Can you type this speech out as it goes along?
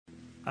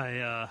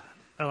I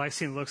like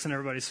seeing looks on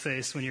everybody's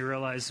face when you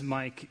realize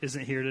Mike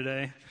isn't here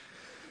today.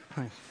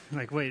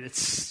 Like, wait,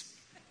 it's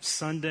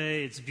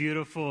Sunday, it's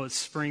beautiful, it's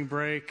spring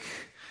break.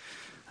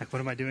 Like, what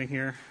am I doing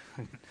here?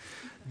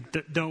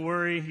 Don't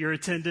worry, your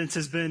attendance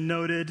has been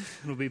noted.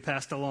 It'll be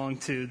passed along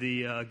to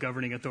the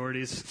governing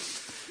authorities.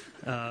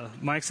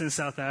 Mike's in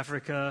South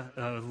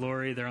Africa.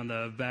 Lori, they're on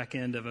the back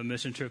end of a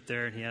mission trip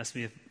there, and he asked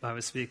me if I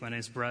would speak. My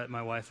name's Brett.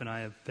 My wife and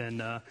I have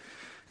been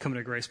coming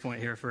to Grace Point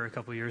here for a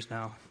couple years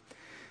now.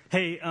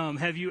 Hey,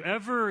 have you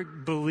ever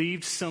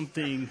believed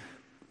something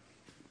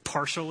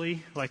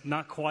partially, like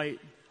not quite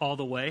all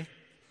the way?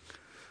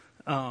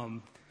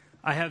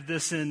 I have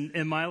this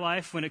in my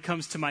life when it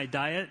comes to my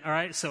diet, all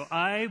right? So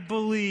I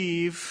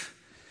believe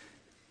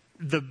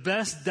the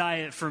best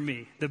diet for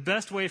me, the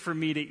best way for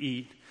me to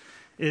eat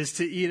is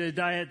to eat a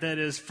diet that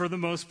is, for the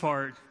most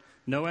part,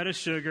 no added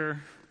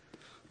sugar,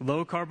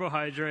 low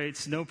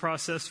carbohydrates, no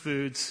processed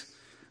foods,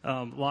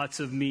 lots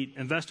of meat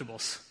and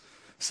vegetables.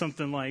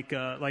 Something like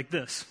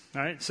this,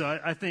 all right? So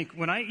I think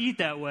when I eat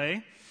that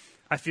way,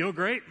 I feel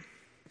great,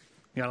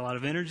 got a lot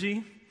of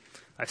energy,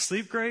 I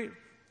sleep great,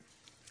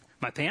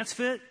 my pants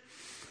fit,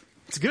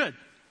 it's good,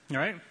 all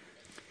right?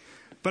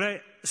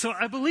 So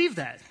I believe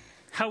that.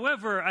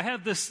 However, I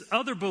have this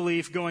other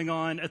belief going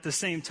on at the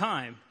same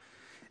time,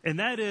 and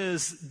that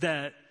is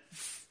that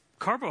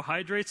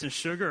carbohydrates and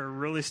sugar are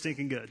really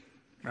stinking good,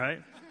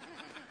 right?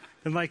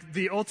 And like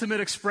the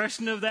ultimate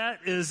expression of that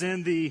is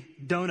in the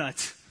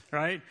donut,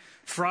 right?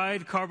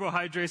 Fried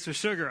carbohydrates with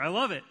sugar. I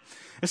love it.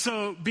 And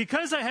so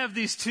because I have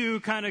these two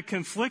kind of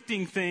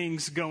conflicting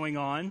things going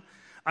on,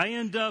 I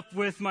end up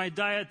with my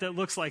diet that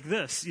looks like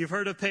this. You've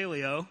heard of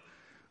paleo.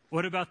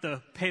 What about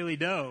the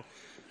paleo?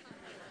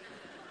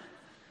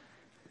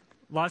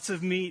 Lots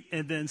of meat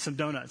and then some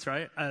donuts,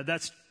 right?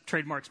 That's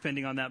trademarks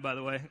pending on that, by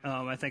the way.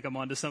 I think I'm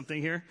onto something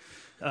here.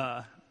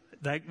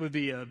 That would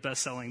be a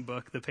best-selling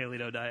book, The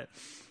Paleo Diet.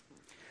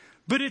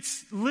 But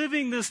it's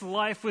living this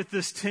life with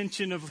this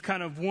tension of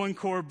kind of one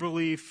core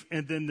belief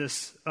and then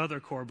this other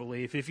core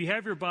belief. If you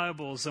have your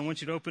Bibles, I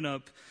want you to open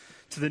up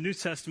to the New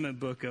Testament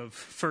book of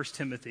 1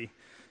 Timothy,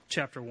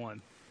 chapter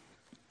 1.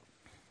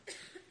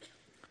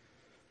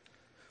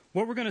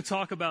 What we're going to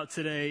talk about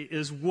today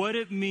is what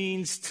it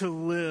means to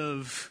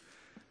live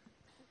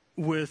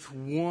with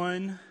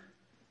one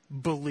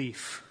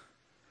belief,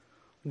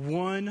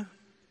 one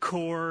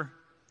core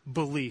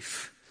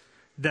belief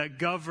that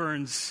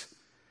governs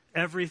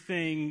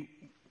everything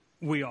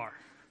we are.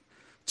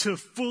 To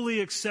fully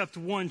accept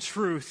one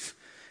truth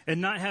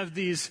and not have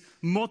these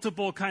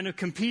multiple kind of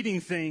competing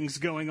things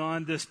going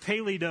on, this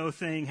paleo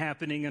thing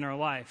happening in our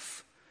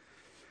life.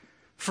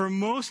 For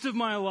most of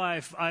my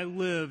life, I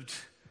lived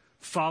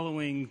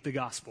following the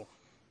gospel.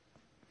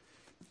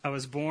 I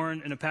was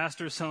born in a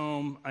pastor's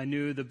home. I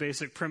knew the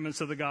basic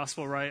premise of the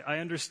gospel, right? I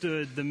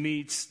understood the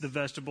meats, the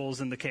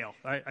vegetables, and the kale.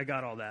 I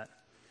got all that.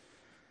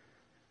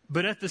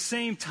 But at the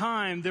same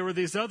time, there were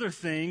these other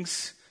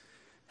things,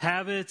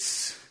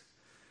 habits,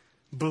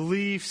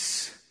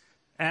 beliefs,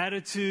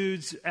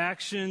 attitudes,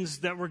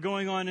 actions that were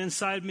going on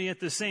inside me at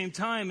the same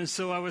time. And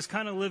so I was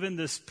kind of living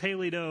this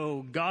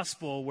paleo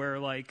gospel where,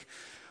 like,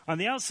 on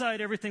the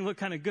outside, everything looked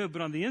kind of good,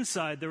 but on the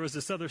inside, there was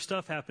this other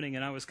stuff happening,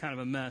 and I was kind of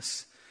a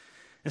mess.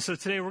 And so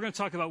today, we're going to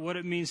talk about what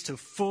it means to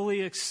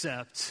fully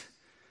accept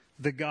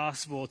the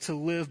gospel, to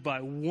live by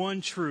one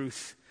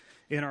truth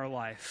in our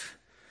life.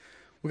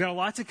 We got a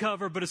lot to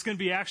cover, but it's going to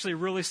be actually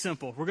really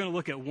simple. We're going to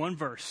look at one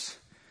verse.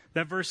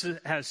 That verse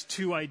has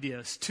two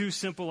ideas, two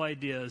simple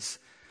ideas.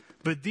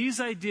 But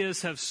these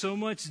ideas have so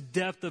much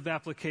depth of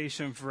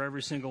application for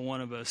every single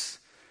one of us.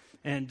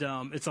 And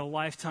it's a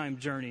lifetime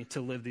journey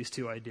to live these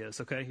two ideas.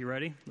 Okay, you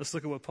ready? Let's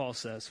look at what Paul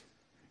says.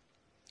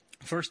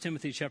 1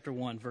 Timothy chapter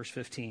 1, verse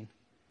 15.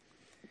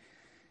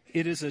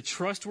 It is a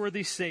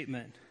trustworthy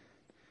statement,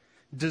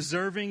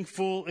 deserving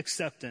full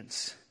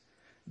acceptance,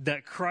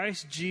 that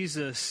Christ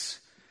Jesus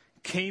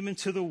came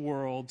into the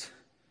world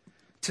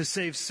to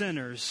save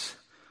sinners,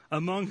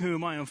 among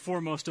whom I am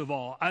foremost of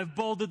all. I've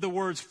bolded the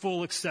words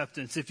full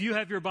acceptance. If you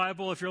have your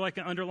Bible, if you're like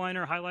an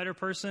underliner, highlighter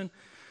person,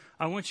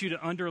 I want you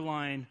to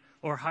underline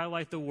or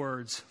highlight the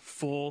words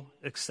full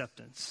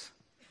acceptance.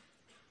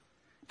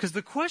 Because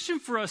the question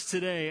for us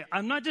today,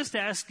 I'm not just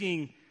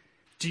asking,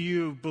 do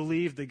you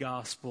believe the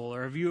gospel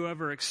or have you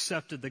ever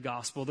accepted the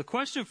gospel? The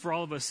question for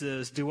all of us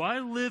is, do I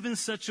live in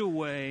such a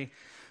way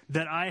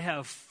that I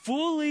have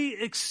fully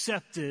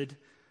accepted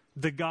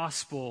the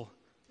gospel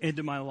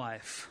into my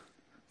life?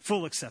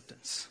 Full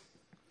acceptance.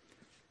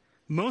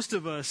 Most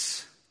of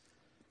us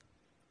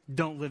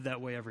don't live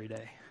that way every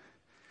day.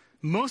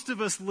 Most of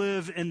us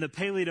live in the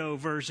paleo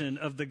version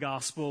of the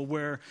gospel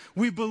where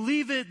we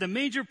believe it, the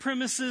major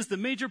premises, the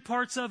major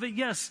parts of it.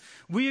 Yes,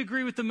 we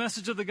agree with the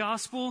message of the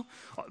gospel.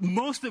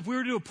 If we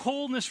were to do a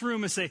poll in this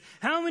room and say,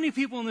 how many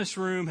people in this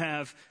room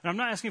have, and I'm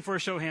not asking for a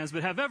show of hands,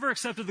 but have ever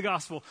accepted the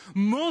gospel,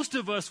 most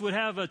of us would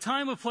have a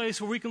time, a place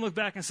where we can look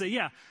back and say,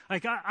 yeah,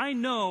 like I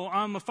know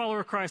I'm a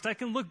follower of Christ. I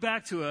can look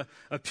back to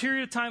a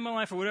period of time in my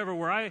life or whatever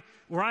where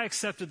I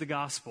accepted the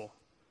gospel.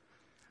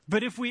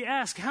 But if we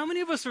ask, how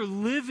many of us are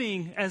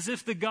living as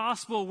if the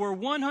gospel were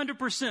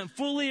 100%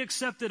 fully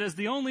accepted as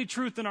the only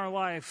truth in our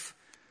life?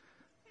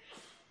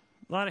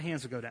 A lot of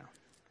hands will go down.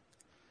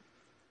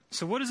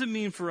 So what does it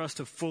mean for us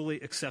to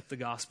fully accept the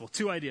gospel?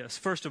 Two ideas.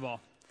 First of all,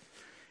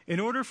 in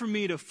order for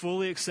me to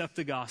fully accept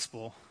the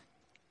gospel,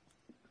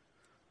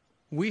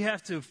 we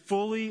have to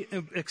fully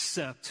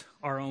accept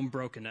our own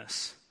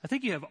brokenness. I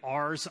think you have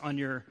R's on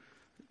your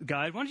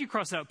guide. Why don't you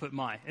cross out, put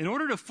my. In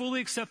order to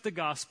fully accept the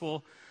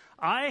gospel,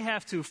 I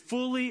have to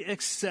fully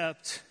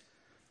accept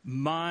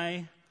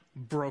my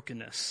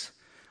brokenness.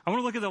 I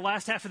want to look at the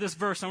last half of this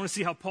verse. I want to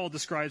see how Paul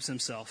describes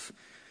himself.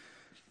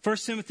 1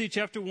 Timothy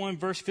chapter 1,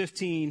 verse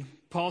 15,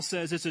 Paul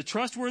says, it's a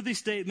trustworthy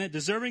statement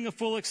deserving of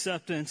full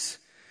acceptance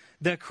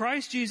that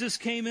Christ Jesus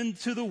came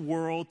into the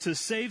world to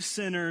save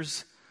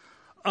sinners,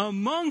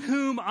 among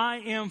whom I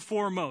am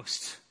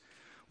foremost.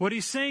 What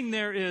he's saying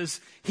there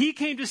is, he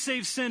came to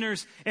save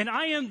sinners, and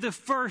I am the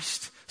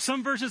first.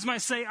 Some versions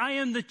might say, I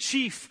am the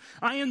chief.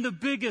 I am the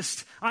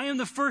biggest. I am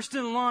the first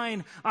in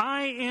line.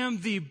 I am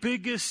the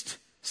biggest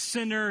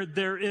sinner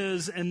there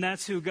is, and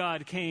that's who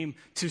God came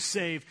to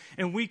save.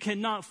 And we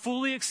cannot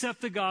fully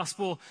accept the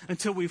gospel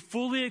until we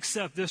fully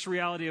accept this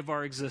reality of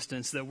our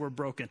existence, that we're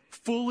broken.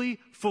 Fully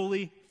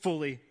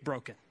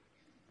broken.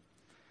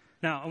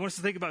 Now, I want us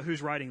to think about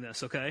who's writing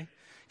this, okay?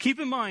 Keep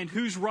in mind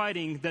who's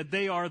writing that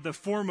they are the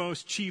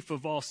foremost chief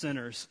of all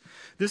sinners.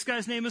 This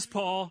guy's name is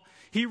Paul.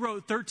 He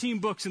wrote 13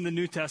 books in the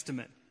New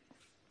Testament.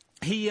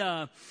 He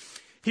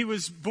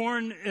was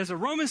born as a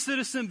Roman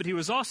citizen, but he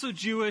was also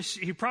Jewish.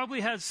 He probably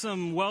had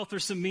some wealth or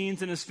some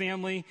means in his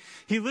family.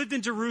 He lived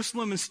in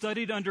Jerusalem and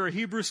studied under a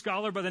Hebrew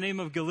scholar by the name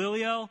of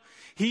Gamaliel.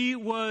 He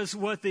was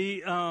what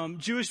the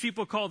Jewish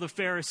people call the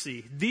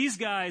Pharisee. These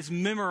guys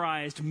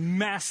memorized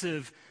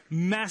massive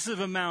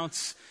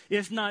amounts,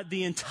 if not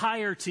the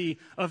entirety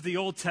of the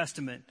Old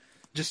Testament,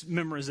 just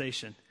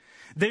memorization.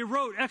 They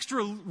wrote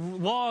extra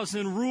laws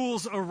and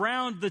rules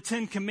around the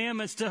Ten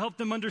Commandments to help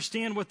them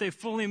understand what they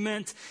fully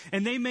meant.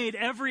 And they made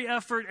every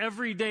effort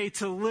every day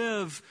to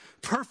live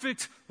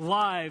perfect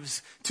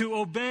lives, to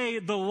obey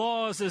the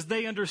laws as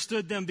they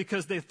understood them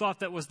because they thought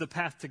that was the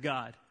path to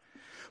God.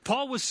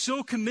 Paul was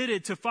so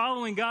committed to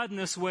following God in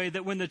this way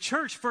that when the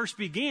church first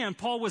began,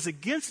 Paul was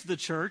against the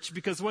church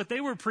because what they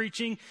were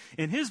preaching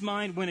in his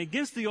mind went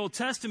against the Old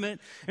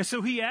Testament. And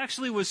so he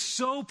actually was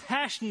so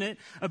passionate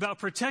about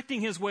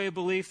protecting his way of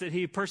belief that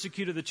he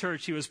persecuted the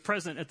church. He was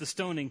present at the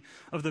stoning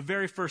of the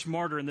very first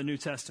martyr in the New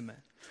Testament.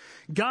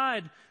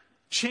 God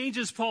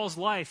changes Paul's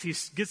life. He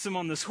gets him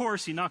on this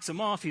horse. He knocks him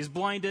off. He's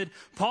blinded.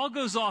 Paul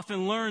goes off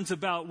and learns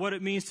about what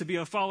it means to be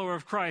a follower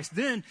of Christ.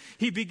 Then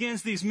he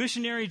begins these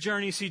missionary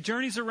journeys. He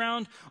journeys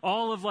around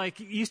all of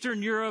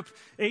Eastern Europe,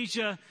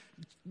 Asia,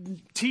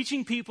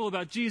 teaching people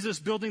about Jesus,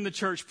 building the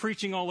church,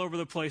 preaching all over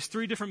the place.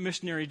 3 different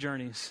missionary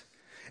journeys.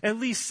 At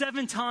least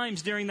 7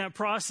 times during that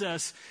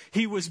process,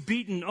 he was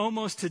beaten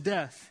almost to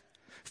death.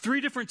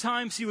 3 different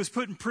times he was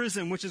put in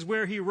prison, which is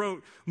where he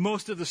wrote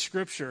most of the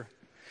scripture.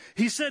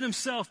 He said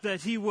himself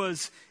that he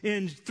was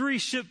in 3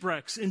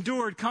 shipwrecks,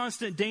 endured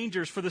constant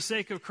dangers for the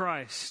sake of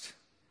Christ.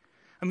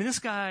 I mean, this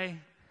guy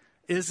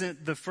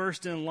isn't the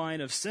first in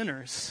line of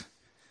sinners.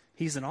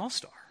 He's an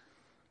all-star.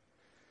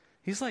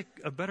 He's like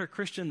a better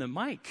Christian than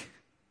Mike.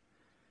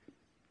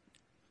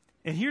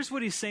 And here's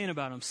what he's saying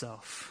about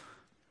himself.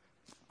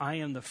 I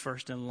am the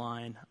first in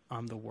line.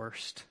 I'm the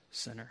worst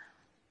sinner.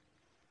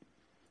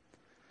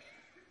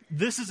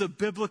 This is a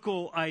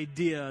biblical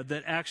idea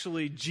that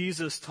actually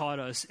Jesus taught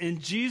us. In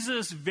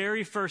Jesus'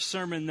 very first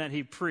sermon that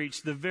he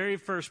preached, the very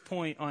first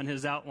point on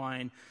his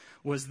outline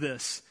was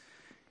this: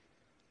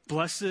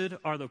 Blessed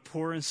are the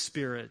poor in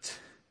spirit,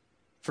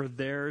 for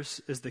theirs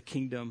is the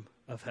kingdom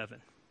of heaven.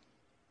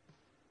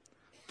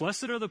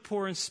 Blessed are the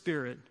poor in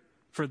spirit,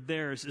 for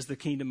theirs is the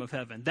kingdom of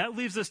heaven. That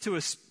leads us to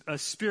a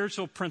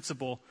spiritual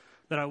principle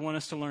that I want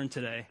us to learn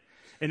today.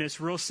 And it's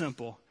real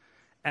simple.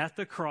 At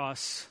the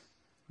cross,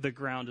 the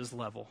ground is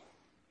level.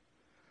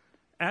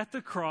 At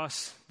the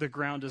cross, the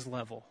ground is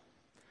level.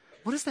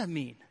 What does that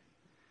mean?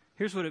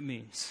 Here's what it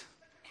means.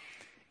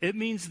 It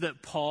means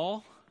that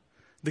Paul,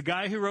 the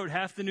guy who wrote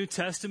half the New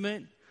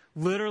Testament,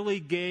 literally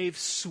gave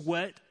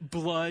sweat,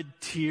 blood,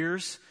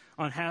 tears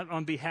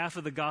on behalf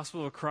of the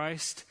gospel of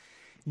Christ,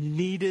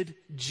 needed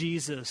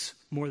Jesus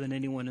more than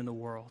anyone in the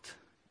world.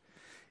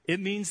 It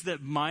means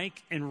that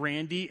Mike and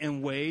Randy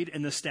and Wade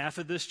and the staff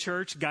of this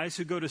church, guys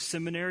who go to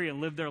seminary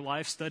and live their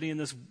life studying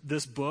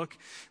this book,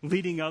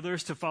 leading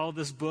others to follow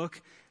this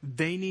book,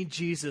 they need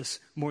Jesus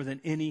more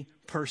than any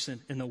person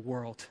in the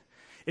world.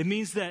 It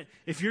means that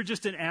if you're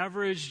just an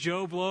average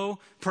Joe Blow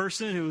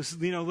person who's,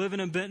 living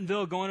in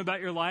Bentonville, going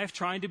about your life,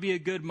 trying to be a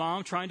good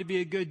mom, trying to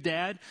be a good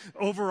dad,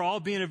 overall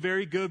being a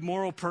very good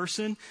moral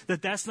person,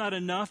 that's not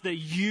enough, that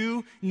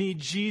you need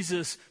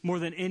Jesus more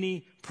than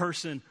any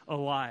person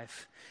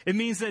alive. It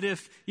means that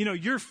if,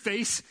 your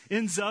face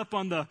ends up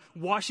on the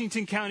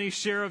Washington County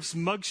Sheriff's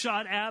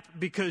mugshot app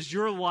because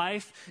your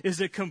life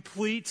is a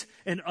complete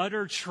and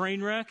utter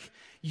train wreck,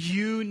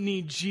 you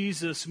need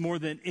Jesus more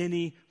than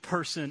any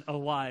person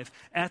alive.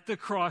 At the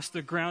cross,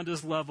 the ground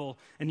is level,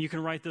 and you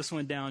can write this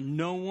one down.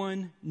 No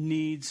one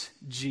needs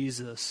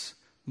Jesus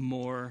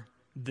more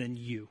than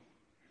you.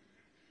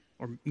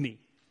 Or me,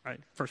 right?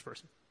 First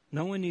person.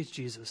 No one needs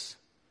Jesus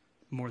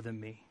more than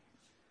me.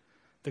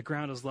 The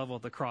ground is level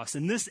at the cross.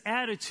 And this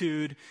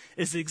attitude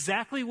is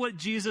exactly what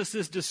Jesus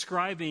is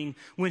describing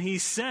when he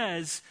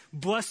says,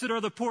 blessed are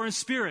the poor in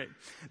spirit.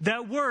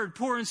 That word,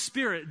 poor in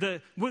spirit,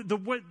 the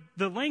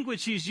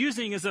language he's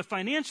using is a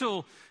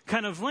financial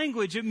kind of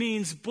language. It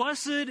means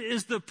blessed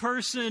is the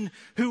person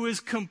who is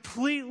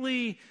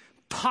completely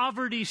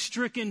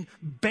poverty-stricken,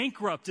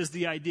 bankrupt is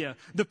the idea.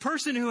 The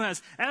person who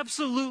has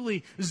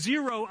absolutely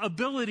zero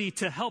ability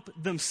to help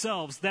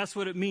themselves. That's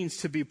what it means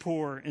to be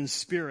poor in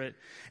spirit.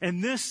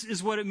 And this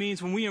is what it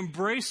means when we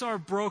embrace our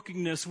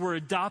brokenness. We're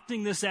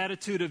adopting this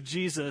attitude of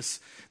Jesus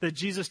that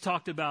Jesus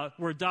talked about.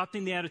 We're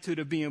adopting the attitude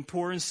of being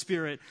poor in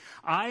spirit.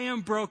 I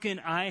am broken.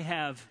 I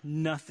have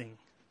nothing.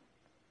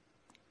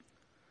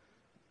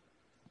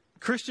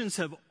 Christians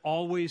have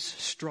always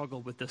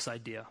struggled with this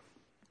idea.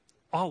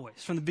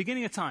 Always, from the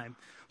beginning of time.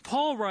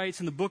 Paul writes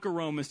in the book of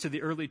Romans to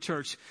the early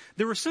church,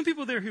 there were some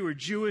people there who were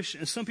Jewish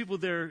and some people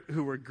there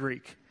who were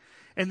Greek.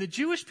 And the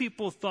Jewish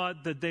people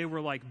thought that they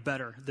were like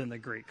better than the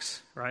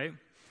Greeks, right?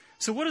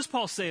 So what does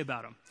Paul say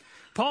about them?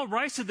 Paul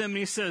writes to them and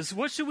he says,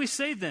 what should we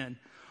say then?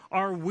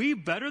 Are we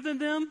better than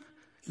them?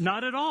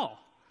 Not at all.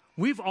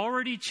 We've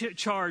already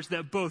charged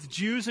that both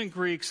Jews and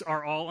Greeks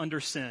are all under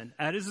sin.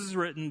 As is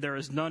written, there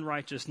is none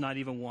righteous, not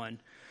even one.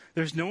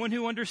 There's no one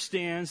who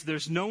understands.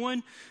 There's no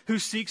one who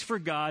seeks for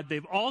God.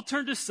 They've all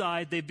turned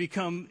aside. They've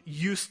become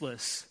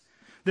useless.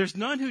 There's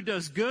none who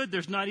does good.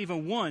 There's not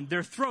even one.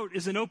 Their throat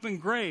is an open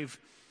grave.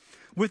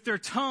 With their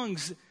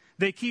tongues,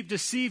 they keep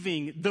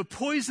deceiving. The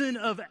poison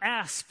of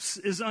asps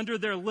is under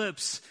their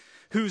lips,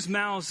 whose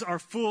mouths are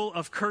full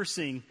of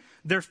cursing.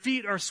 Their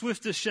feet are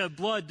swift to shed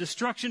blood.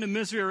 Destruction and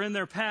misery are in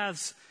their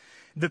paths.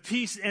 The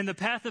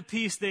path of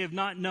peace they have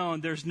not known.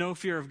 There's no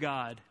fear of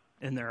God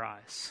in their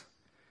eyes.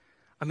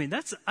 I mean,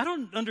 I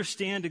don't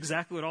understand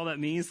exactly what all that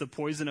means, the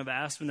poison of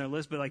asp in their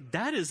lips, but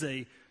that is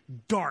a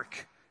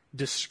dark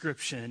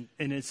description,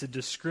 and it's a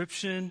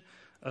description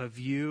of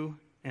you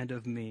and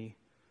of me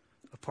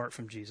apart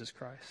from Jesus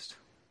Christ.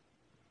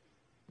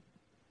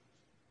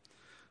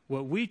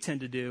 What we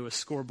tend to do is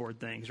scoreboard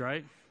things,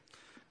 right?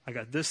 I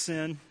got this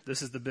sin.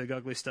 This is the big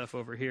ugly stuff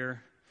over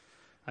here.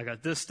 I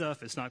got this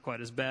stuff. It's not quite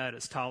as bad.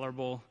 It's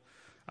tolerable.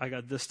 I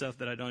got this stuff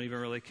that I don't even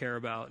really care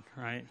about,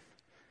 right?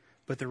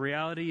 But the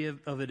reality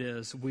of it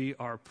is we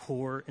are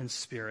poor in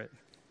spirit.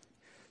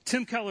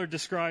 Tim Keller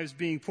describes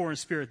being poor in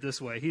spirit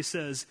this way. He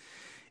says,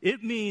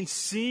 it means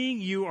seeing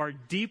you are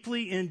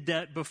deeply in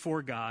debt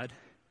before God.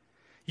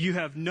 You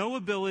have no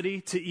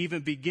ability to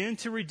even begin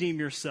to redeem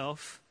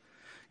yourself.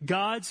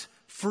 God's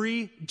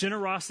free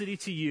generosity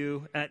to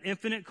you at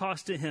infinite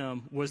cost to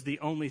him was the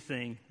only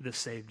thing that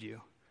saved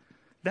you.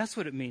 That's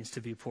what it means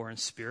to be poor in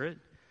spirit.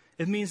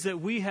 It means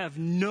that we have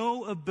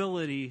no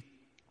ability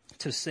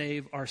to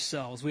save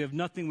ourselves. We have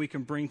nothing we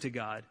can bring to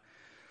God.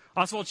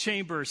 Oswald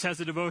Chambers has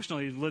a devotional.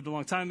 He lived a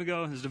long time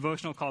ago. His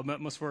devotional called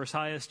Utmost Where is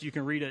Highest. You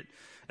can read it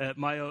at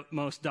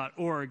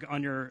myutmost.org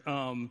on your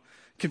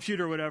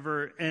computer or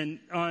whatever. And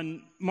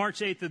on March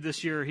 8th of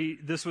this year,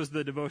 this was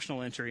the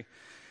devotional entry.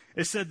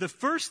 It said, the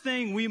first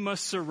thing we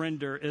must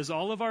surrender is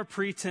all of our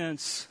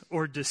pretense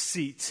or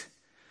deceit.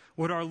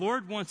 What our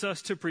Lord wants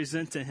us to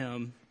present to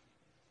him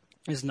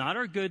is not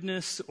our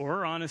goodness or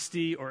our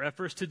honesty or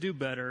efforts to do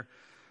better,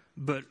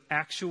 but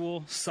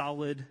actual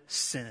solid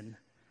sin.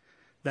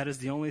 That is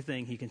the only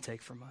thing he can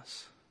take from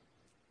us.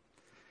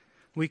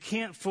 We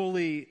can't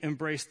fully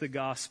embrace the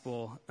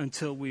gospel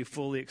until we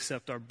fully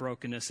accept our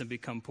brokenness and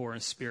become poor in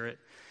spirit.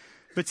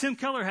 But Tim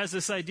Keller has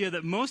this idea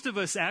that most of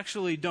us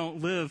actually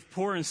don't live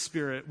poor in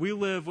spirit. We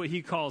live what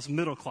he calls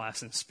middle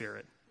class in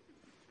spirit.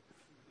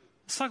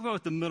 Let's talk about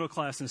what the middle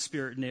class in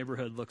spirit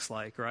neighborhood looks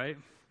like, right?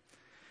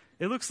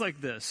 It looks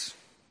like this.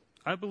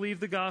 I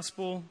believe the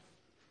gospel.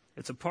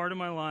 It's a part of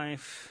my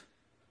life.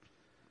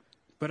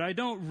 But I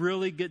don't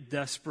really get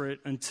desperate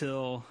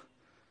until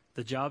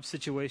the job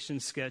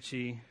situation's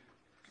sketchy,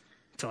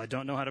 until I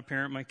don't know how to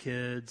parent my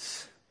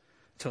kids,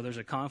 until there's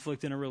a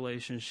conflict in a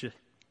relationship,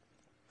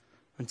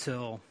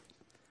 until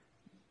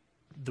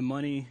the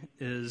money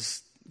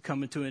is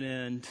coming to an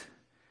end,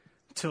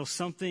 until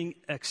something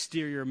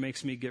exterior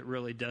makes me get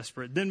really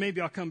desperate. Then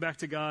maybe I'll come back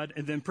to God,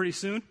 and then pretty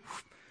soon,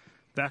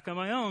 back on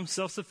my own,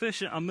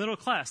 self-sufficient. I'm middle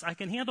class. I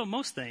can handle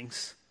most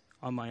things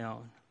on my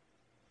own.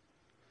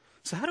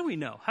 So how do we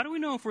know? How do we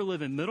know if we're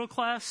living middle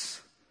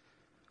class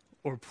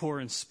or poor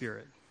in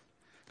spirit?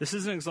 This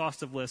is an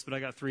exhaustive list, but I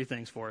got 3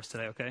 things for us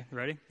today, okay?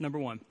 Ready? Number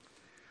 1,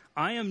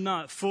 I am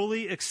not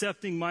fully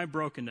accepting my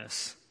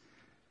brokenness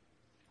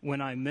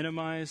when I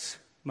minimize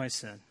my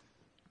sin.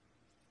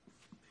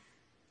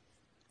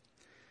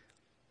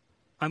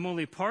 I'm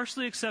only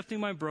partially accepting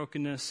my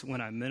brokenness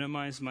when I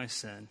minimize my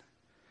sin.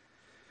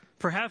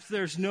 Perhaps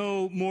there's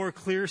no more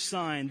clear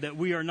sign that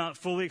we are not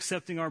fully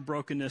accepting our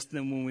brokenness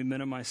than when we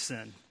minimize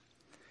sin.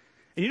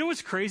 And you know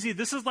what's crazy?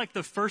 This is like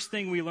the first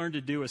thing we learn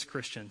to do as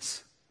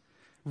Christians.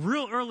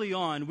 Real early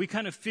on, we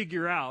kind of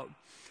figure out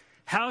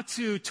how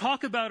to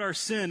talk about our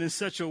sin in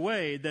such a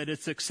way that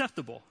it's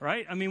acceptable,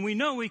 right? I mean, we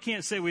know we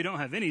can't say we don't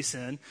have any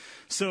sin,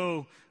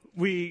 so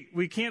we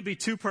can't be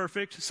too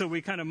perfect, so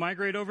we kind of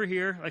migrate over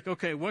here, like,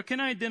 okay, what can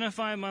I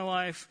identify in my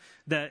life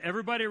that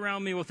everybody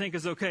around me will think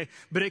is okay?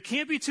 But it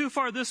can't be too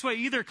far this way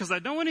either, because I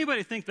don't want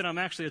anybody to think that I'm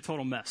actually a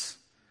total mess.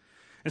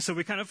 And so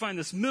we kind of find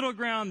this middle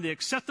ground, the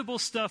acceptable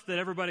stuff that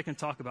everybody can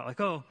talk about, like,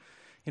 oh,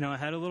 I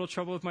had a little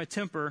trouble with my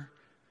temper,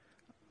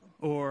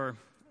 or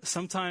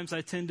sometimes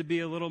I tend to be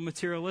a little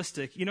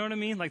materialistic. You know what I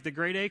mean? Like the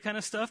grade A kind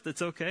of stuff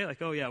that's okay.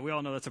 Like, oh yeah, we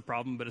all know that's a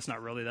problem, but it's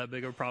not really that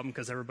big of a problem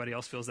because everybody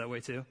else feels that way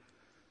too.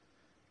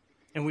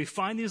 And we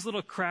find these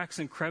little cracks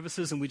and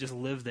crevices and we just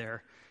live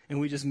there and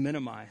we just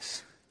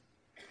minimize.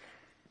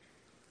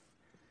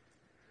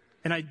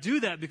 And I do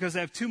that because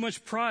I have too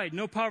much pride,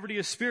 no poverty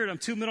of spirit. I'm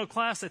too middle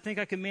class. I think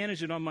I can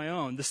manage it on my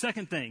own. The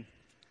second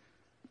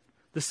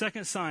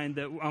sign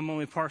that I'm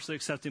only partially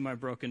accepting my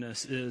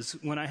brokenness is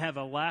when I have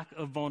a lack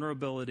of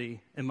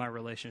vulnerability in my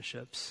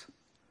relationships.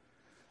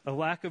 A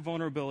lack of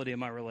vulnerability in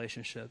my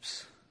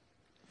relationships.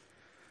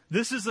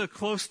 This is a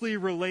closely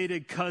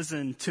related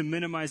cousin to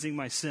minimizing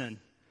my sin.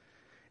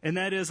 And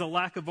that is a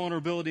lack of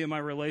vulnerability in my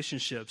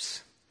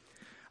relationships.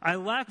 I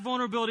lack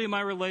vulnerability in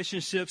my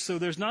relationships, so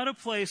there's not a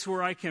place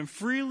where I can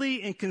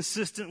freely and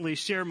consistently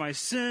share my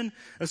sin,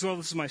 as well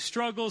as my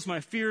struggles, my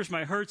fears,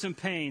 my hurts and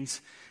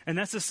pains. And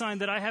that's a sign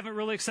that I haven't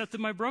really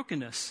accepted my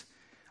brokenness.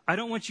 I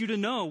don't want you to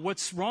know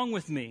what's wrong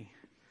with me.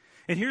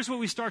 And here's what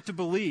we start to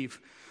believe.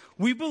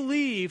 We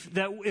believe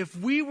that if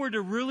we were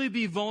to really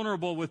be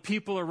vulnerable with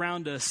people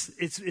around us,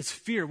 it's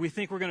fear. We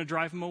think we're going to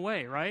drive them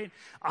away, right?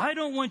 I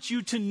don't want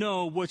you to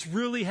know what's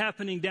really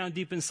happening down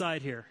deep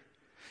inside here.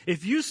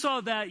 If you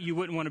saw that, you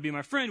wouldn't want to be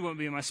my friend, wouldn't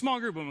be in my small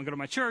group, wouldn't go to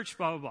my church,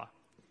 blah, blah, blah.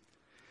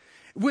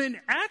 When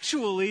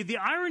actually, the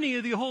irony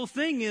of the whole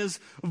thing is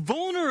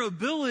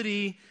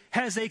vulnerability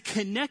has a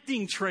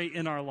connecting trait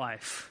in our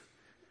life.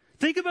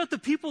 Think about the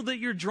people that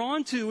you're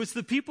drawn to. It's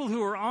the people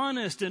who are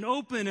honest and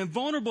open and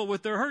vulnerable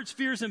with their hurts,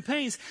 fears, and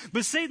pains.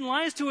 But Satan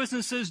lies to us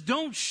and says,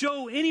 don't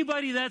show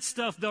anybody that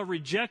stuff. They'll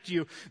reject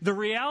you. The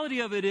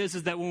reality of it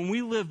is that when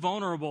we live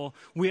vulnerable,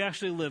 we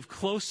actually live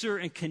closer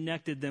and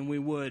connected than we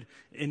would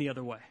any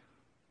other way.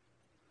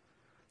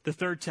 The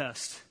third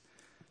test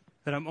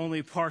that I'm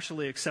only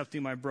partially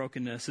accepting my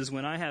brokenness is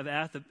when I have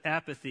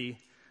apathy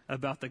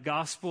about the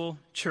gospel,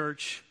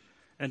 church,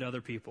 and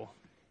other people.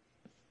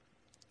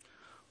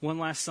 One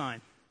last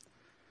sign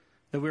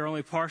that we are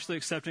only partially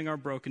accepting our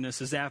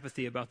brokenness is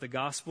apathy about the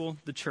gospel,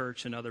 the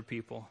church, and other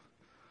people.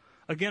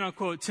 Again, I'll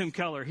quote Tim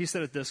Keller. He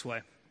said it this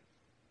way: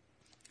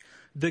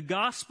 "The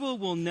gospel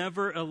will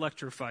never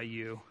electrify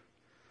you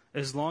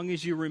as long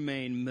as you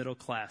remain middle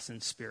class in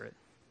spirit."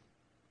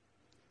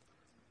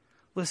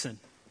 Listen,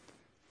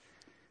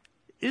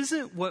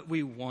 isn't what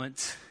we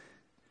want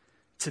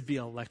to be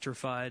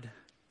electrified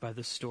by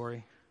this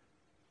story?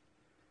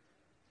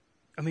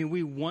 I mean,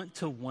 we want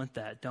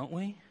that, don't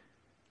we?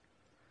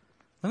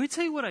 Let me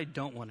tell you what I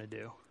don't want to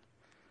do.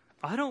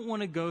 I don't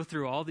want to go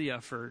through all the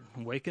effort,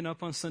 waking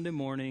up on Sunday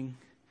morning,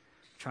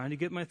 trying to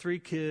get my 3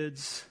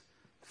 kids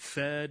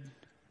fed,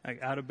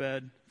 out of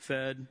bed,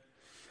 fed,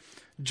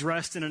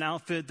 dressed in an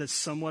outfit that's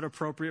somewhat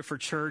appropriate for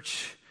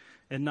church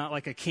and not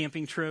like a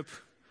camping trip.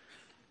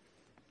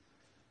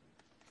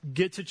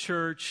 Get to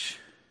church,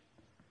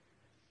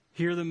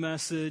 hear the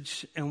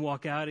message, and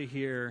walk out of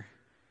here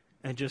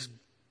and just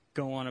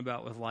go on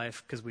about with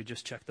life because we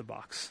just checked the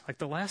box. Like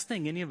the last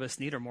thing any of us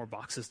need are more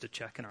boxes to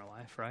check in our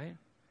life, right?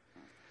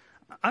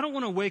 I don't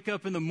want to wake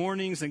up in the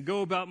mornings and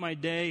go about my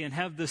day and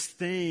have this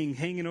thing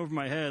hanging over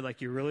my head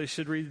like you really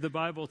should read the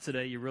Bible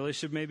today. You really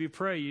should maybe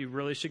pray. You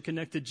really should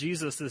connect to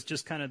Jesus as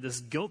just kind of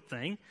this guilt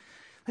thing.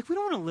 Like we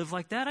don't want to live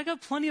like that. I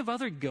got plenty of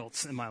other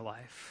guilts in my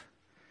life.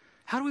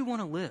 How do we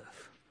want to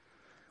live?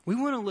 We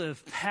want to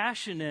live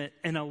passionate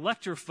and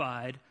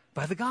electrified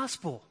by the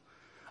gospel.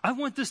 I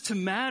want this to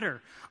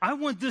matter. I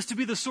want this to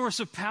be the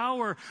source of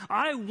power.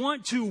 I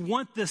want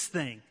this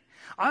thing.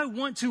 I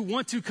want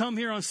to come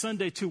here on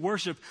Sunday to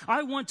worship.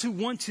 I want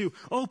to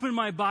open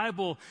my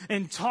Bible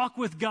and talk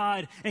with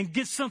God and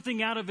get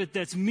something out of it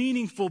that's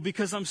meaningful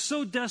because I'm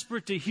so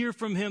desperate to hear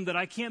from Him that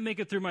I can't make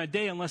it through my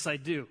day unless I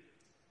do.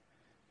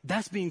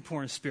 That's being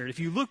poor in spirit. If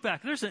you look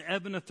back, there's an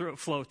ebb and a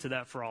flow to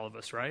that for all of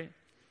us, right?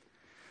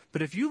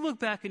 But if you look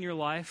back in your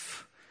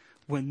life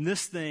when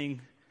this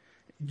thing,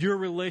 your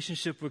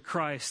relationship with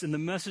Christ and the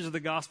message of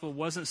the gospel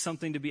wasn't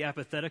something to be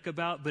apathetic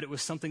about, but it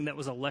was something that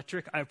was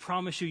electric, I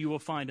promise you will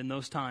find in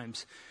those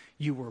times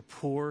you were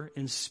poor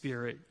in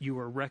spirit, you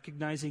were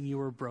recognizing you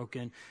were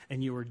broken,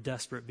 and you were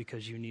desperate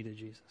because you needed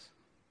Jesus.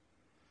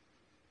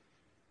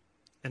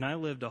 And I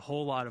lived a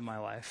whole lot of my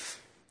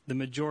life, the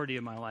majority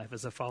of my life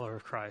as a follower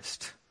of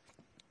Christ,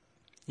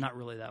 not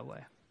really that way.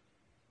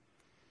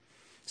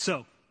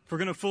 So, If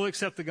we're going to fully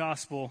accept the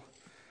gospel,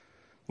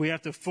 we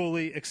have to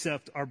fully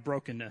accept our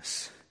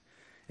brokenness.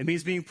 It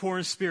means being poor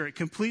in spirit,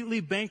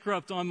 completely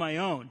bankrupt on my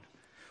own.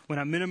 When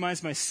I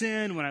minimize my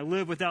sin, when I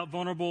live without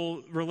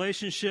vulnerable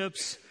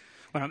relationships,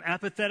 when I'm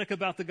apathetic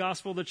about the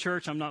gospel of the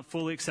church, I'm not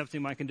fully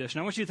accepting my condition.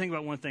 I want you to think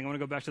about one thing. I want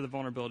to go back to the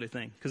vulnerability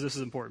thing because this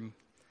is important.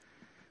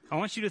 I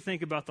want you to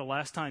think about the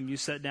last time you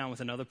sat down with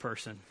another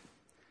person.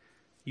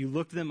 You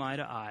looked them eye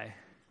to eye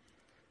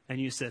and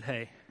you said,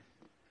 hey,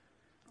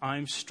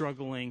 I'm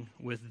struggling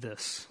with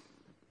this.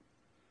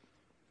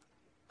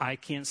 I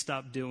can't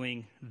stop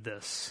doing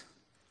this.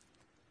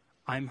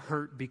 I'm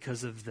hurt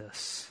because of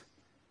this.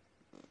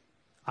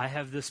 I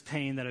have this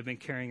pain that I've been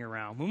carrying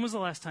around. When was the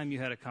last time you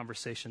had a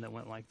conversation that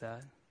went like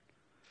that?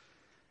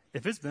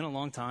 If it's been a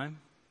long time,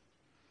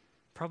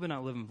 probably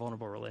not living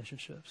vulnerable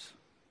relationships,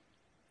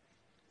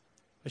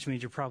 which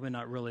means you're probably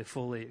not really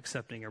fully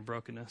accepting your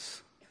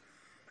brokenness,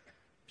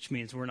 which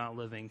means we're not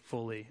living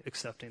fully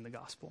accepting the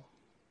gospel.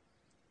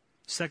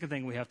 Second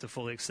thing we have to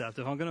fully accept.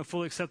 If I'm going to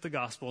fully accept the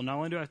gospel, not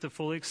only do I have to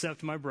fully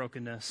accept my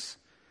brokenness,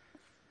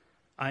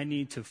 I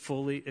need to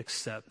fully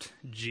accept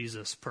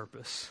Jesus'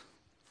 purpose.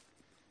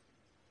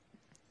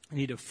 I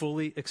need to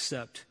fully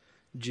accept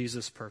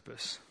Jesus'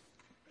 purpose.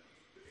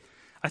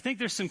 I think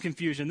there's some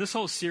confusion. This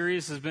whole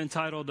series has been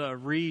titled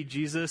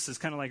Re-Jesus. It's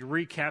kind of like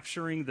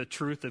recapturing the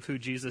truth of who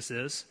Jesus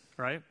is,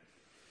 right?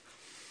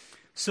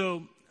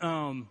 So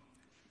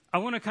I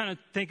want to kind of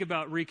think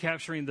about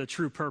recapturing the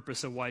true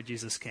purpose of why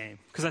Jesus came,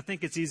 because I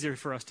think it's easier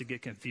for us to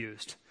get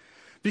confused.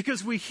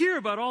 Because we hear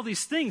about all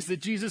these things that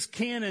Jesus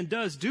can and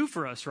does do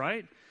for us,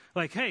 right?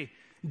 Like, hey,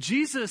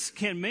 Jesus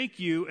can make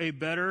you a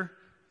better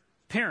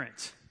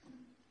parent,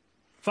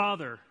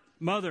 father,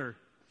 mother,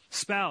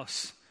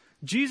 spouse.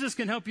 Jesus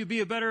can help you be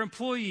a better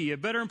employee, a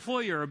better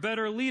employer, a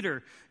better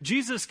leader.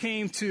 Jesus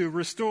came to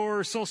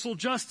restore social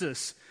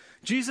justice.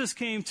 Jesus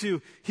came to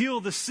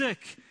heal the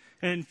sick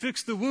and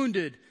fix the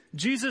wounded.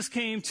 Jesus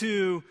came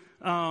to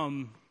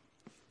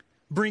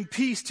bring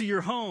peace to your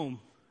home.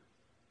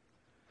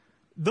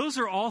 Those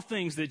are all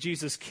things that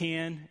Jesus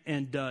can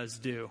and does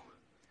do.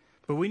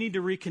 But we need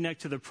to reconnect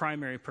to the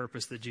primary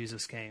purpose that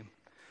Jesus came.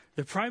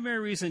 The primary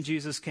reason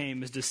Jesus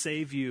came is to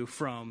save you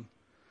from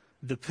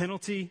the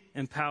penalty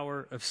and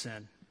power of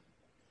sin.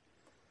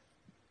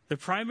 The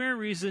primary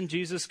reason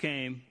Jesus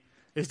came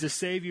is to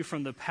save you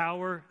from the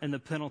power and the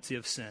penalty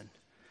of sin.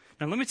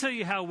 Now, let me tell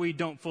you how we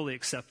don't fully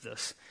accept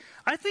this.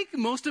 I think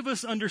most of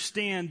us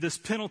understand this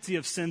penalty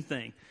of sin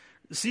thing.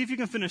 See if you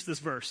can finish this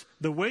verse.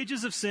 The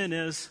wages of sin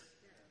is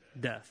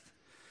death.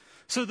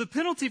 So the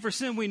penalty for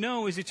sin we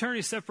know is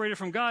eternity separated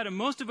from God. And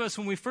most of us,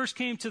 when we first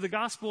came to the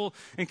gospel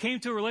and came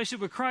to a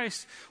relationship with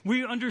Christ,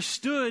 we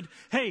understood,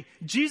 hey,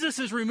 Jesus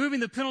is removing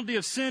the penalty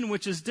of sin,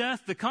 which is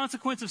death, the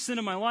consequence of sin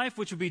in my life,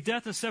 which would be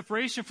death and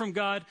separation from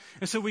God.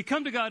 And so we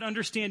come to God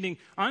understanding,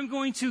 I'm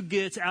going to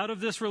get out of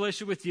this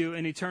relationship with you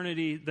an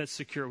eternity that's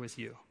secure with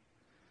you.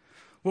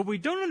 What we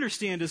don't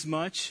understand as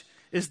much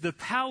is the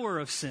power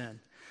of sin.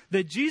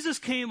 That Jesus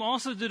came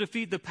also to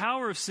defeat the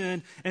power of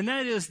sin, and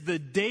that is the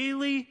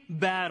daily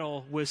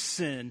battle with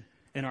sin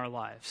in our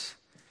lives.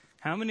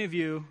 How many of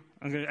you,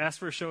 I'm going to ask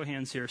for a show of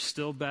hands here,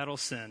 still battle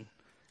sin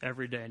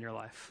every day in your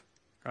life?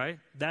 Right?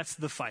 That's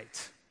the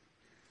fight.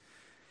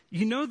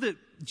 You know that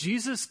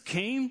Jesus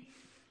came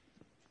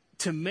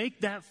to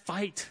make that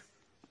fight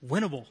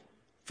winnable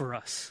for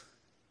us.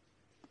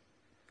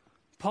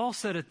 Paul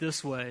said it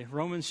this way,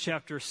 Romans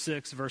chapter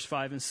 6, verse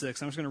 5 and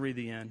 6. I'm just going to read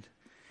the end.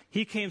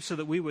 He came so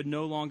that we would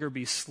no longer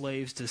be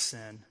slaves to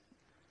sin.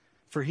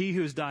 For he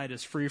who has died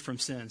is free from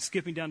sin.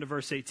 Skipping down to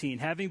verse 18.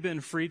 Having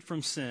been freed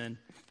from sin,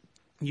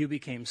 you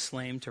became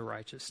slain to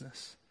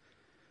righteousness.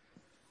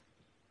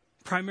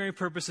 Primary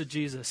purpose of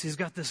Jesus. He's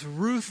got this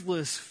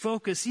ruthless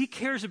focus. He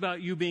cares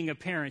about you being a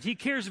parent. He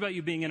cares about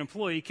you being an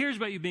employee. He cares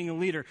about you being a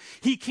leader.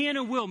 He can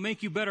and will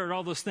make you better at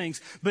all those things.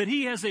 But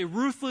he has a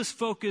ruthless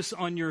focus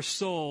on your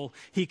soul.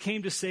 He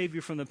came to save you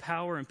from the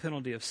power and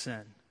penalty of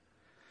sin.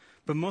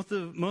 But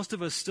most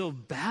of us still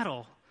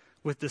battle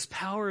with this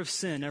power of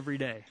sin every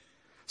day.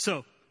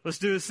 So let's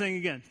do this thing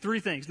again. 3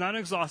 things, not an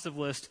exhaustive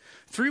list.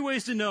 3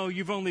 ways to know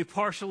you've only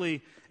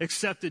partially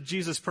accepted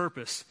Jesus'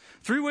 purpose.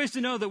 3 ways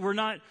to know that we're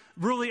not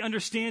really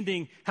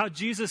understanding how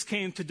Jesus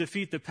came to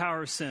defeat the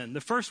power of sin. The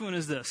first one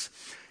is this.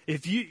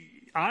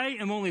 I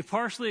am only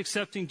partially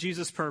accepting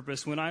Jesus'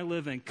 purpose when I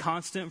live in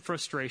constant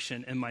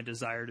frustration and my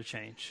desire to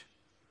change.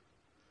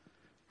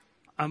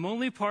 I'm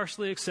only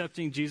partially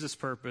accepting Jesus'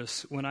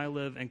 purpose when I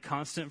live in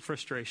constant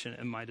frustration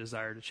and my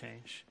desire to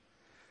change.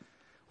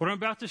 What I'm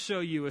about to show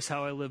you is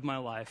how I lived my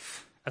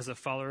life as a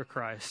follower of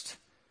Christ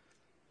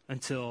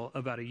until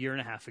about a year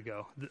and a half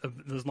ago,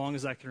 as long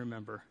as I can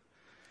remember.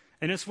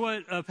 And it's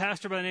what a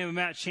pastor by the name of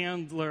Matt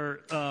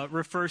Chandler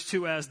refers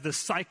to as the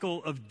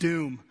cycle of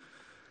doom.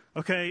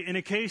 Okay, and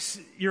in case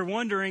you're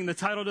wondering, the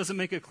title doesn't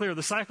make it clear.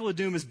 The cycle of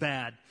doom is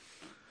bad.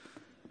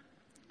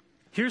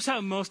 Here's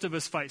how most of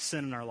us fight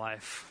sin in our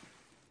life.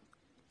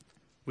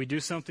 We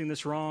do something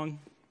that's wrong.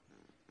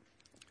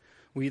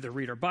 We either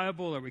read our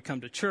Bible or we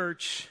come to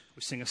church.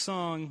 We sing a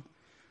song.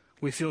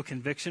 We feel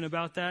conviction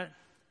about that.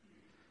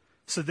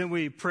 So then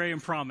we pray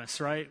and promise,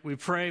 right? We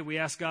pray, we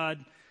ask God,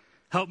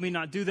 help me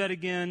not do that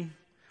again.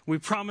 We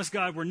promise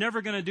God we're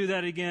never going to do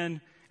that again.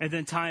 And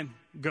then time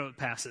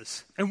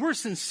passes. And we're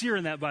sincere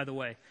in that, by the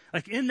way.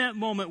 Like in that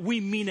moment,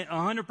 we mean it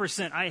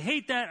 100%. I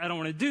hate that. I don't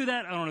want to do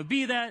that. I don't want to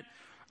be that.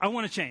 I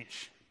want to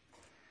change.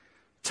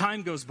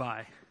 Time goes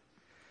by.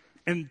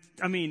 And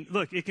I mean,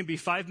 look, it can be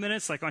 5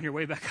 minutes, like on your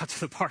way back out to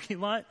the parking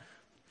lot.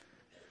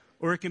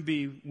 Or it can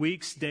be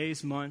weeks,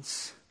 days,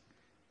 months.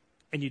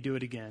 And you do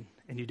it again.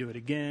 And you do it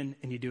again.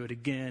 And you do it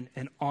again.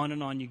 And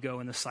on you go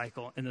in the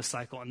cycle, in the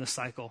cycle, in the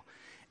cycle.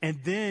 And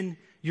then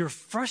you're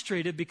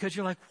frustrated because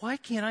you're like, why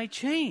can't I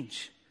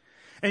change?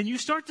 And you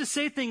start to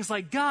say things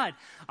like, God,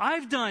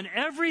 I've done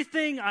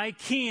everything I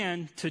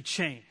can to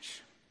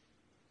change.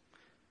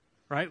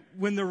 Right?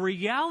 When the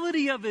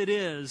reality of it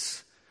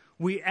is,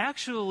 we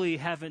actually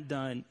haven't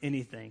done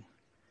anything.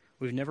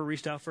 We've never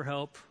reached out for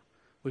help.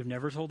 We've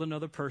never told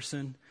another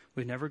person.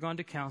 We've never gone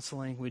to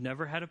counseling. We've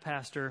never had a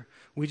pastor.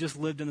 We just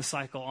lived in the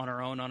cycle on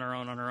our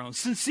own.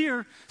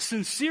 Sincere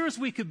as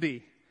we could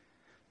be.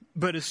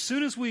 But as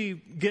soon as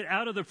we get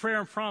out of the prayer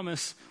and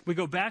promise, we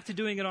go back to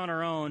doing it on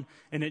our own,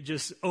 and it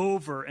just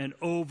over and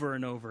over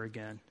and over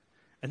again.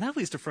 And that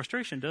leads to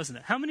frustration, doesn't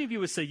it? How many of you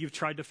would say you've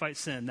tried to fight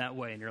sin that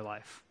way in your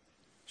life?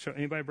 Sure,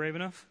 anybody brave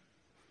enough?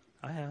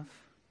 I have.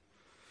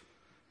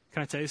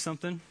 Can I tell you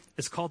something?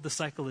 It's called the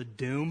cycle of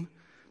doom,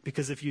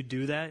 because if you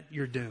do that,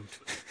 you're doomed.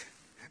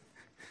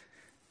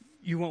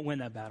 You won't win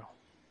that battle.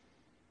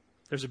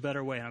 There's a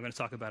better way, and I'm going to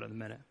talk about it in a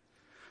minute.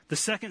 The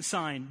second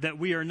sign that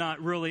we are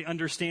not really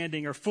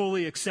understanding or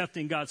fully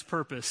accepting God's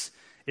purpose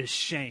is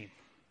shame.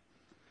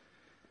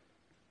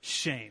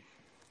 Shame.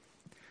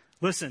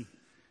 Listen,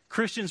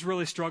 Christians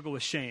really struggle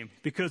with shame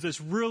because it's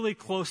really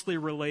closely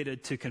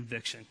related to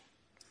conviction.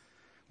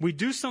 We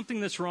do something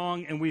that's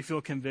wrong and we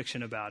feel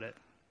conviction about it.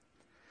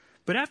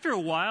 But after a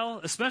while,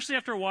 especially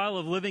after a while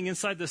of living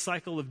inside the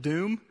cycle of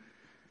doom,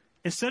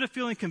 instead of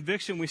feeling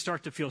conviction, we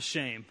start to feel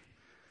shame.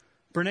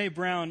 Brene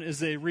Brown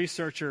is a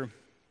researcher,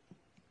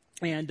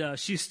 and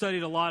she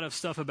studied a lot of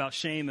stuff about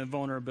shame and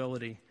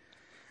vulnerability.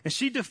 And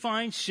she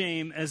defines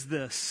shame as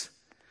this: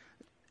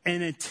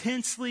 an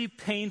intensely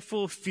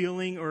painful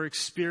feeling or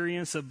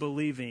experience of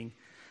believing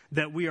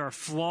that we are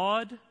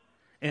flawed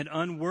and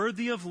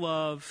unworthy of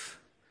love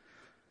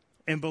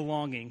and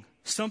belonging.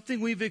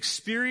 Something we've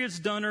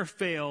experienced, done, or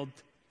failed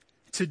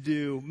to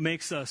do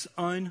makes us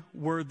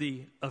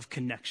unworthy of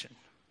connection.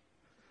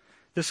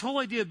 This whole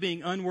idea of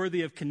being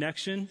unworthy of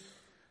connection,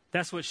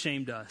 that's what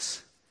shame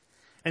does.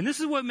 And this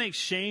is what makes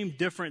shame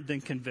different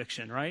than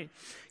conviction, right?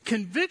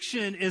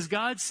 Conviction is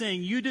God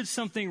saying, you did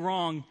something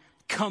wrong,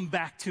 come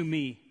back to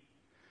me.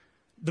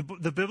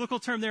 The biblical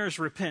term there is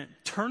repent.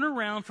 Turn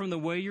around from the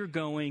way you're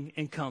going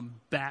and come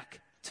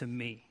back to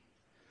me.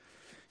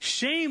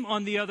 Shame,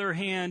 on the other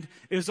hand,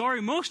 is our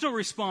emotional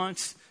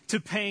response to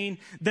pain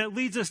that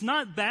leads us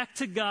not back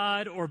to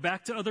God or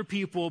back to other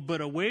people, but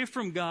away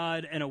from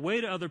God and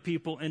away to other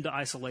people into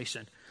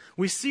isolation.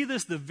 We see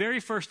this the very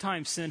first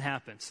time sin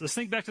happens. Let's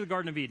think back to the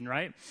Garden of Eden,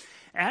 right?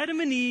 Adam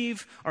and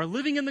Eve are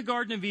living in the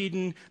Garden of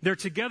Eden. They're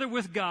together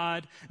with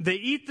God. They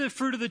eat the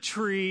fruit of the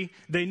tree.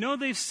 They know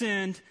they've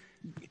sinned.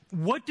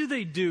 What do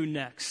they do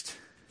next?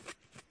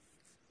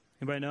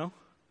 Anybody know?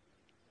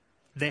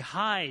 They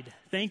hide.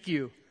 Thank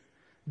you.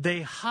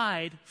 They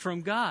hide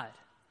from God.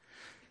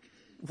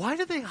 Why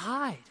do they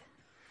hide?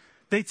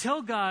 They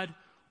tell God,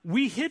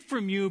 we hid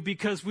from you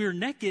because we're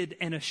naked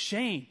and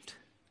ashamed.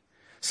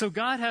 So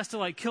God has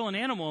to kill an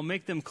animal and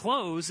make them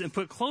clothes and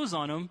put clothes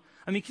on them.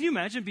 I mean, can you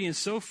imagine being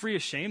so free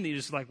of shame that you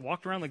just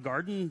walked around the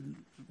garden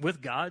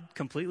with God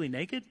completely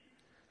naked?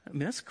 I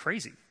mean, that's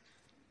crazy.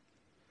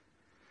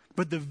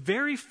 But the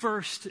very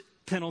first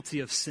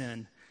penalty of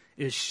sin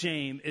is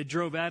shame. It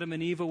drove Adam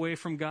and Eve away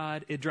from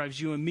God. It drives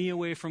you and me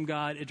away from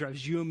God. It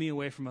drives you and me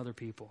away from other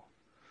people.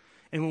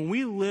 And when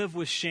we live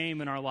with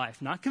shame in our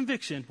life, not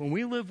conviction, when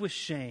we live with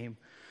shame,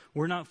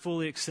 we're not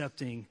fully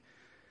accepting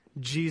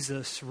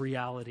Jesus'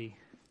 reality,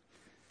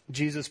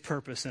 Jesus'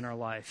 purpose in our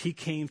life. He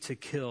came to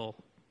kill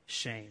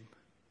shame.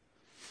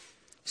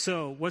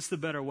 So what's the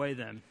better way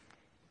then?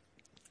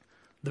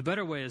 The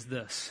better way is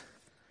this,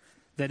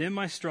 that in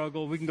my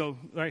struggle, we can go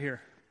right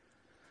here.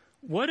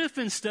 What if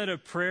instead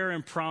of prayer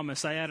and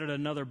promise, I added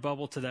another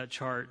bubble to that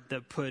chart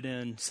that put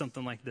in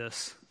something like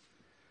this?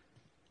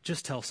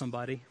 Just tell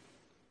somebody.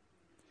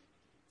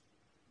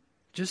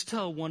 Just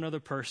tell one other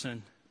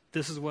person,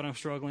 this is what I'm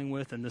struggling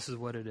with and this is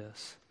what it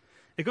is.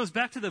 It goes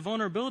back to the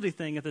vulnerability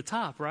thing at the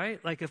top, right?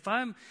 If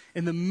I'm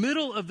in the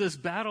middle of this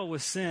battle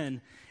with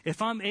sin,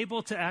 if I'm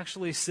able to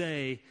actually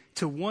say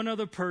to one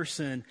other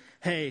person,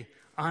 hey,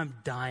 I'm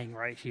dying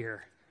right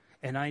here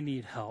and I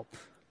need help.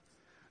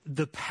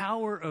 The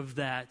power of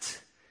that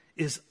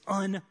is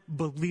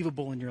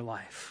unbelievable in your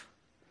life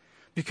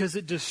because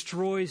it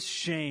destroys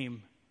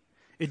shame.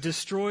 It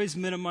destroys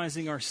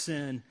minimizing our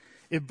sin.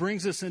 It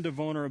brings us into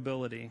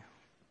vulnerability.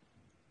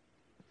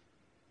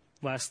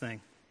 Last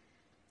thing.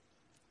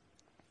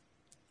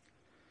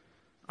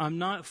 I'm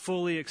not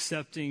fully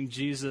accepting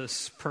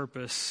Jesus'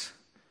 purpose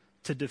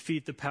to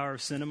defeat the power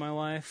of sin in my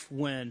life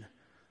when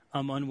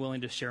I'm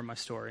unwilling to share my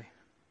story.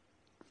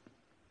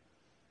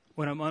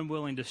 When I'm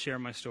unwilling to share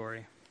my story.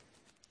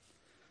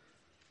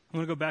 I'm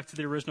going to go back to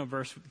the original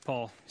verse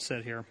Paul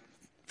said here.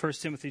 1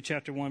 Timothy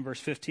chapter 1, verse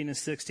 15 and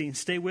 16.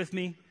 Stay with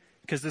me,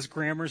 because this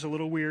grammar is a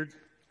little weird.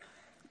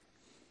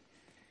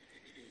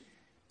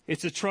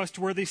 It's a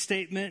trustworthy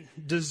statement,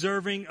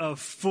 deserving of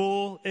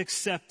full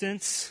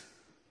acceptance,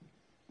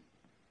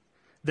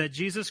 that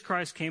Jesus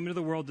Christ came into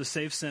the world to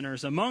save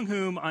sinners, among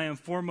whom I am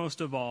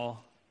foremost of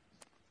all.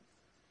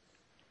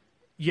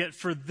 Yet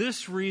for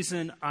this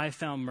reason I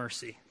found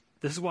mercy.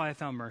 This is why I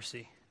found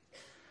mercy.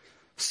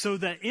 So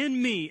that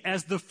in me,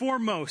 as the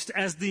foremost,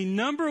 as the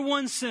number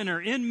one sinner,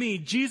 in me,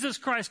 Jesus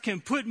Christ can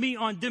put me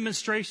on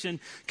demonstration,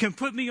 can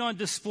put me on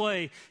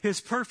display,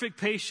 his perfect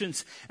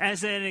patience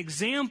as an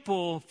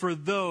example for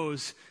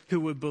those who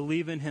would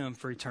believe in him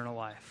for eternal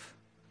life.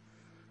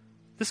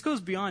 This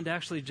goes beyond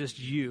actually just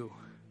you.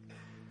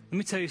 Let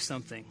me tell you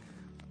something.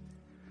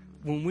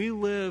 When we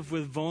live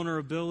with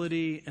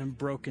vulnerability and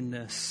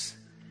brokenness,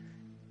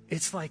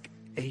 it's like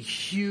a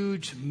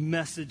huge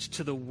message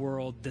to the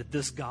world that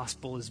this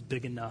gospel is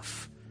big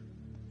enough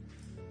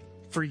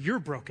for your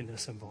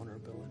brokenness and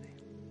vulnerability.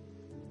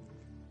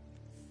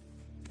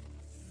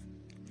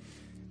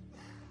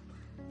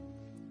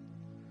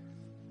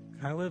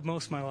 I live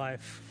most of my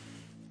life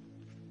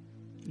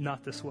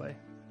not this way.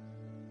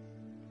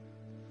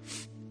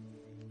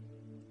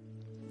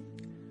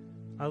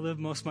 I lived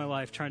most of my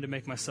life trying to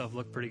make myself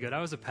look pretty good.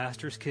 I was a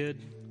pastor's kid.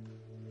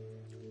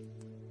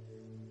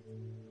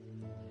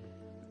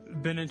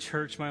 Been in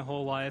church my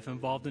whole life,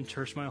 involved in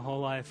church my whole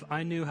life.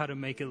 I knew how to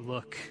make it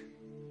look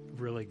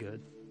really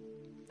good.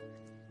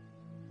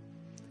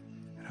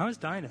 And I was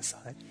dying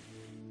inside.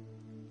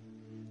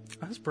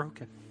 I was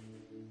broken.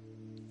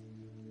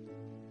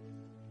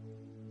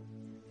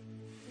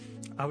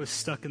 I was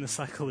stuck in the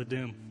cycle of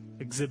doom.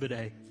 Exhibit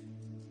A.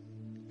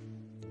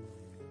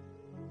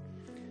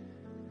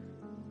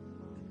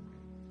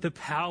 The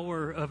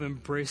power of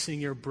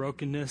embracing your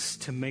brokenness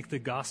to make the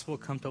gospel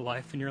come to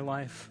life in your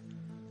life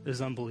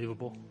is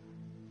unbelievable.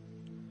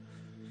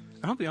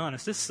 And I'll be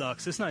honest, this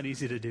sucks. It's not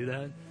easy to do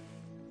that.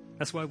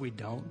 That's why we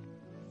don't.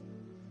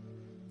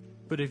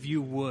 But if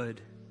you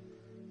would,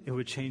 it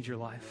would change your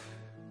life.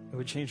 It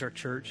would change our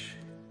church.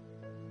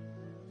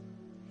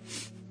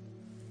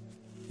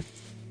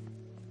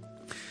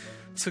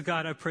 So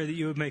God, I pray that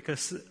you would make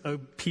us a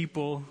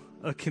people,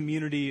 a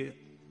community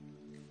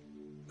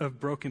of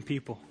broken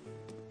people.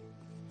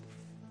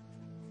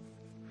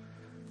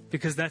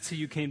 Because that's who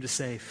you came to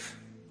save.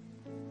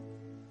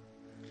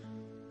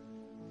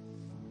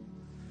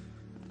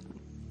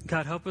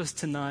 God, help us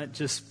to not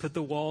just put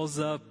the walls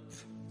up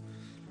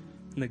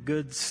and the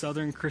good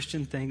Southern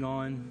Christian thing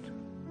on.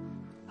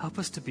 Help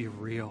us to be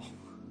real.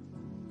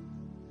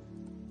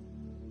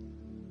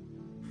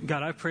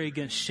 God, I pray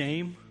against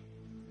shame.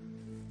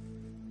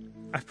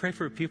 I pray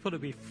for people to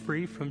be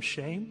free from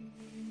shame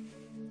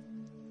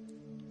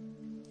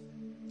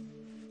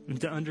and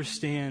to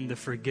understand the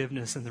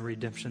forgiveness and the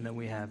redemption that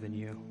we have in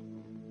you.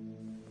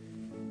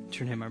 In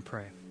your name I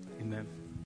pray. Amen.